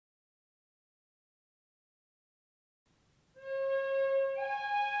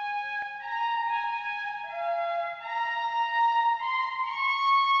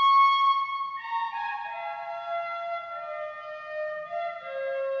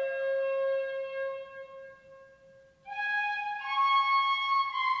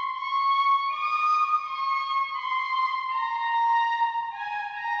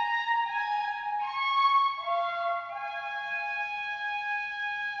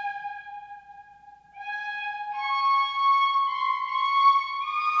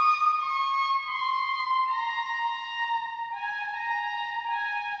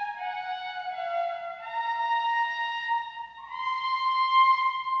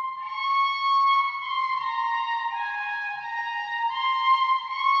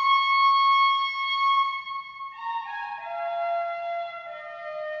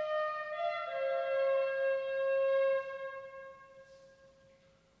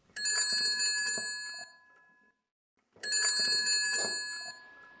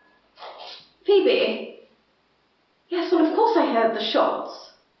Phoebe? Yes, well, of course I heard the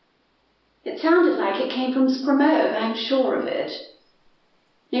shots. It sounded like it came from Scramove, I'm sure of it.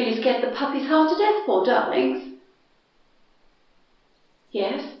 Nearly scared the puppy's heart to death, poor darlings.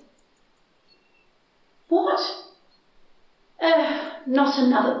 Yes? What? Not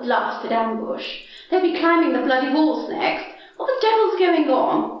another blasted ambush. They'll be climbing the bloody walls next. What the devil's going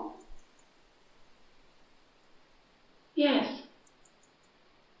on? Yes.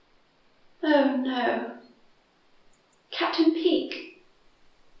 Oh, no. Captain Peake.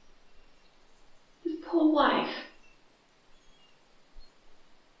 His poor wife.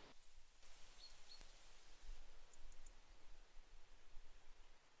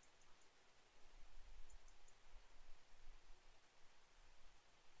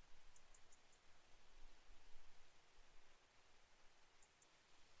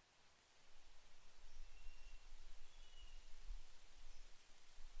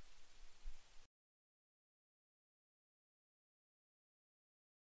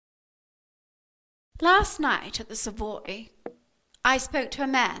 Last night at the Savoy, I spoke to a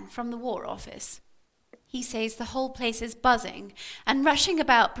man from the War Office. He says the whole place is buzzing and rushing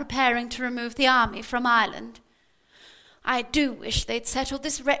about preparing to remove the army from Ireland. I do wish they'd settled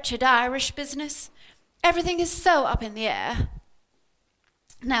this wretched Irish business. Everything is so up in the air.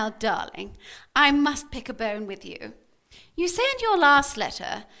 Now, darling, I must pick a bone with you. You say in your last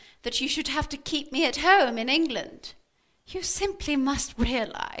letter that you should have to keep me at home in England. You simply must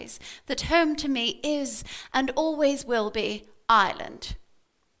realise that home to me is and always will be Ireland.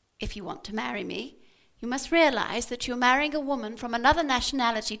 If you want to marry me, you must realise that you're marrying a woman from another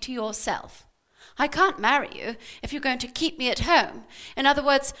nationality to yourself. I can't marry you if you're going to keep me at home. In other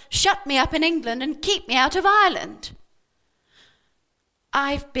words, shut me up in England and keep me out of Ireland.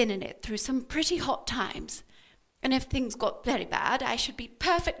 I've been in it through some pretty hot times, and if things got very bad, I should be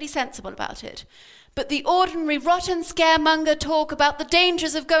perfectly sensible about it. But the ordinary rotten scaremonger talk about the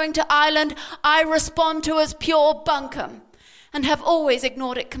dangers of going to Ireland, I respond to as pure bunkum, and have always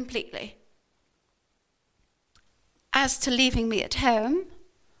ignored it completely. As to leaving me at home,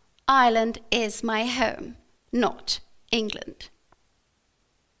 Ireland is my home, not England.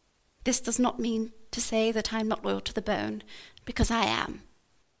 This does not mean to say that I'm not loyal to the bone, because I am.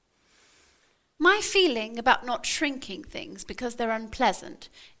 My feeling about not shrinking things because they're unpleasant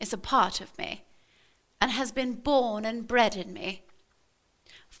is a part of me, and has been born and bred in me.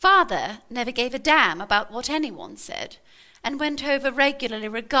 Father never gave a damn about what anyone said, and went over regularly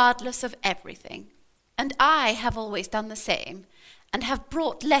regardless of everything. And I have always done the same, and have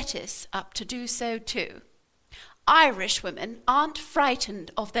brought lettuce up to do so too. Irish women aren't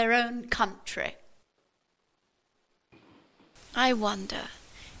frightened of their own country. I wonder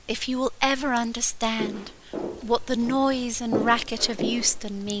if you will ever understand what the noise and racket of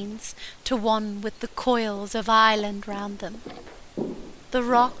Euston means to one with the coils of Ireland round them. The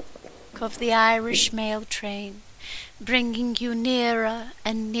rock of the Irish mail train, bringing you nearer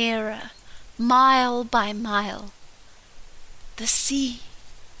and nearer, mile by mile. The sea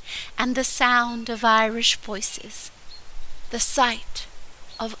and the sound of Irish voices, the sight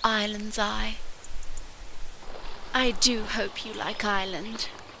of Ireland's eye. I do hope you like Ireland,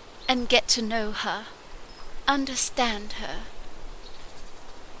 and get to know her, understand her.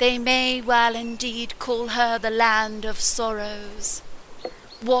 They may well indeed call her the land of sorrows.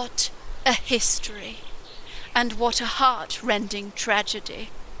 What a history, and what a heart-rending tragedy.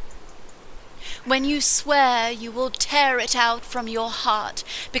 When you swear you will tear it out from your heart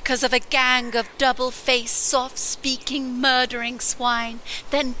because of a gang of double-faced, soft-speaking, murdering swine,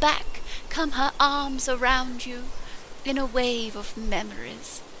 then back come her arms around you in a wave of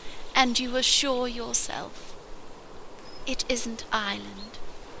memories, and you assure yourself, it isn't Ireland,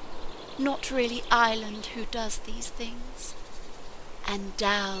 not really Ireland who does these things. And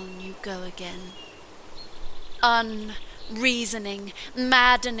down you go again. Unreasoning,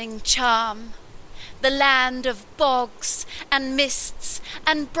 maddening charm. The land of bogs and mists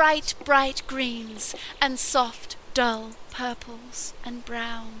and bright, bright greens and soft, dull purples and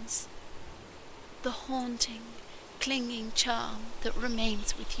browns. The haunting, clinging charm that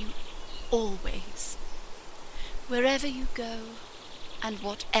remains with you always, wherever you go and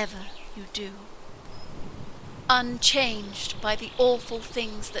whatever you do. Unchanged by the awful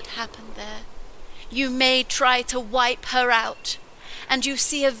things that happen there. You may try to wipe her out, and you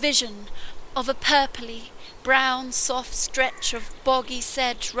see a vision of a purpley, brown, soft stretch of boggy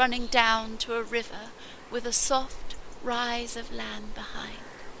sedge running down to a river with a soft rise of land behind.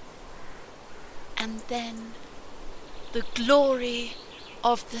 And then the glory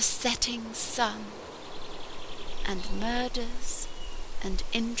of the setting sun, and murders and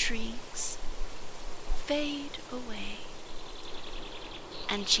intrigues fade away,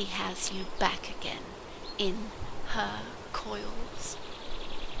 and she has you back again in her coils.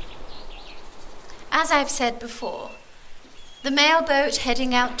 As I've said before, the mail boat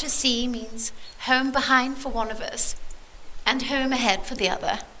heading out to sea means home behind for one of us and home ahead for the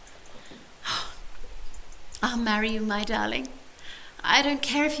other. I'll marry you, my darling. I don't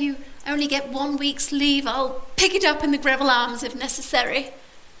care if you only get 1 week's leave. I'll pick it up in the Greville Arms if necessary.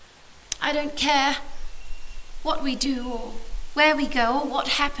 I don't care what we do or where we go or what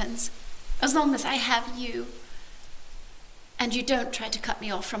happens, as long as I have you. And you don't try to cut me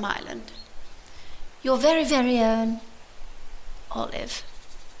off from Ireland. Your very, very own Olive.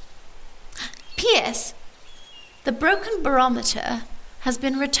 P.S. The broken barometer has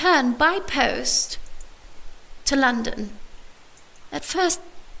been returned by post to London. At first,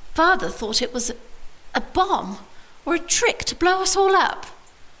 Father thought it was a bomb or a trick to blow us all up.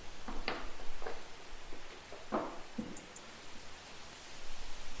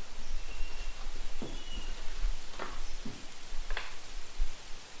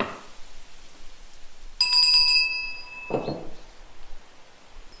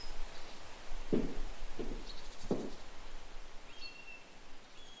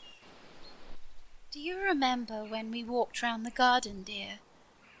 Do you remember when we walked round the garden, dear,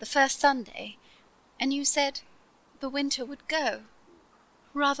 the first Sunday, and you said the winter would go?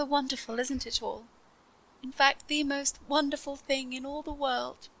 Rather wonderful, isn't it all? In fact, the most wonderful thing in all the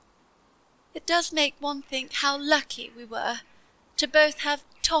world. It does make one think how lucky we were to both have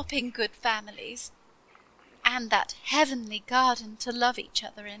topping good families, and that heavenly garden to love each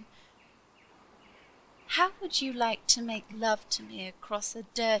other in. How would you like to make love to me across a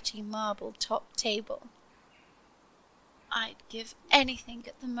dirty marble-top table? I'd give anything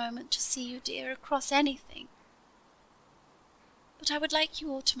at the moment to see you, dear, across anything. But I would like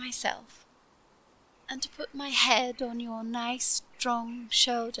you all to myself, and to put my head on your nice, strong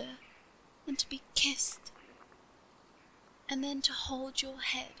shoulder, and to be kissed, and then to hold your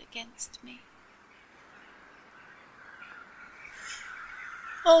head against me.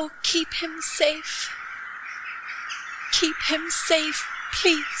 Oh, keep him safe. Keep him safe,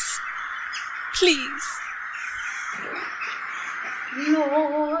 please. Please.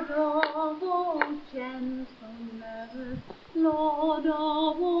 Lord of all gentleness, Lord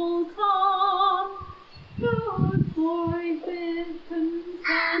of all calm, whose voice is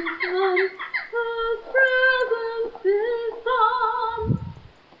contentment, whose presence is calm,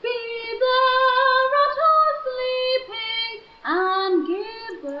 be there at our sleeping, and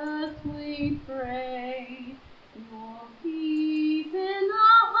give us, we pray, your peace in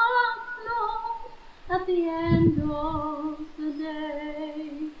our hearts, Lord, at the end of the day.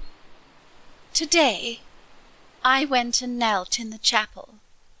 Today I went and knelt in the chapel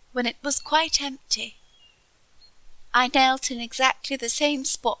when it was quite empty. I knelt in exactly the same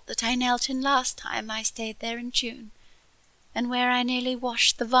spot that I knelt in last time I stayed there in June, and where I nearly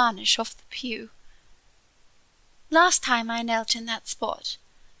washed the varnish off the pew. Last time I knelt in that spot,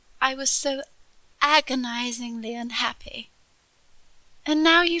 I was so agonizingly unhappy. And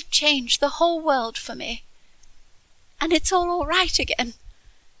now you've changed the whole world for me, and it's all right again.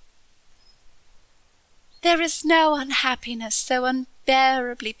 There is no unhappiness so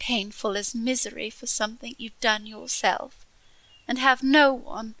unbearably painful as misery for something you've done yourself, and have no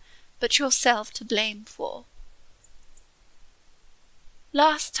one but yourself to blame for.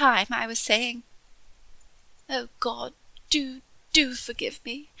 Last time I was saying, oh God, do forgive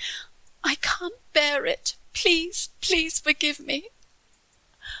me. I can't bear it. Please, please forgive me.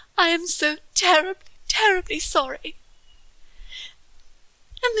 I am so terribly, terribly sorry.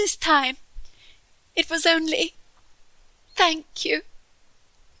 And this time, it was only, thank you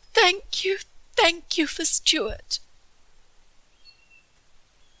for Stuart.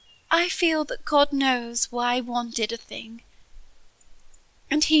 I feel that God knows why one did a thing,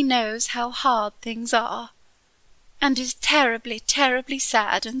 and he knows how hard things are, and is terribly, terribly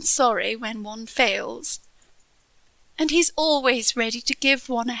sad and sorry when one fails. And he's always ready to give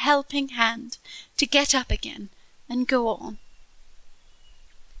one a helping hand to get up again and go on.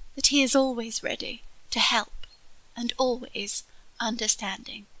 That he is always ready to help and always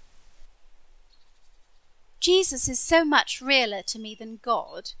understanding. Jesus is so much realer to me than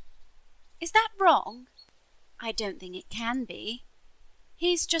God. Is that wrong? I don't think it can be.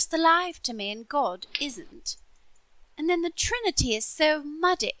 He's just alive to me and God isn't. And then the Trinity is so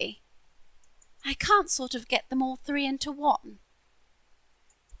muddy. I can't sort of get them all three into one.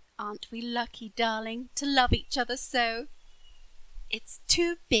 Aren't we lucky, darling, to love each other so? It's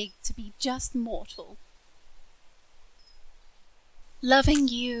too big to be just mortal. Loving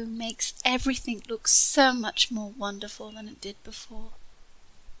you makes everything look so much more wonderful than it did before.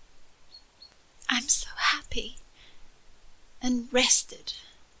 I'm so happy and rested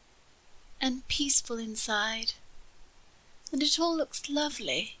and peaceful inside, and it all looks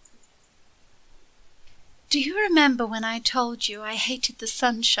lovely. Do you remember when I told you I hated the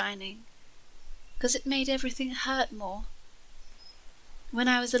sun shining, because it made everything hurt more? When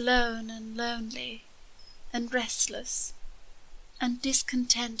I was alone and lonely and restless and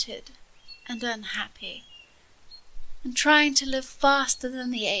discontented and unhappy, and trying to live faster than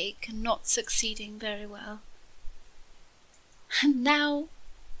the ache and not succeeding very well. And now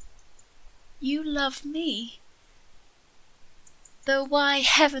you love me, though why,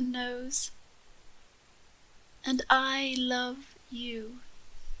 heaven knows. And I love you,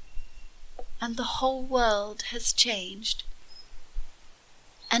 and the whole world has changed.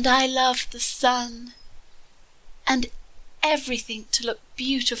 And I love the sun and everything to look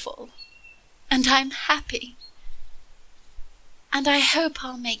beautiful, and I'm happy. And I hope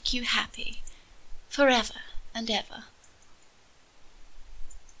I'll make you happy forever and ever.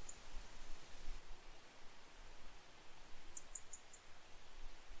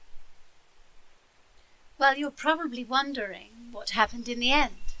 Well, you're probably wondering what happened in the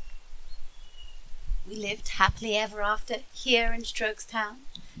end. We lived happily ever after here in Strokestown,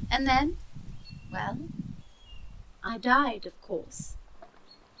 and then, well, I died, of course.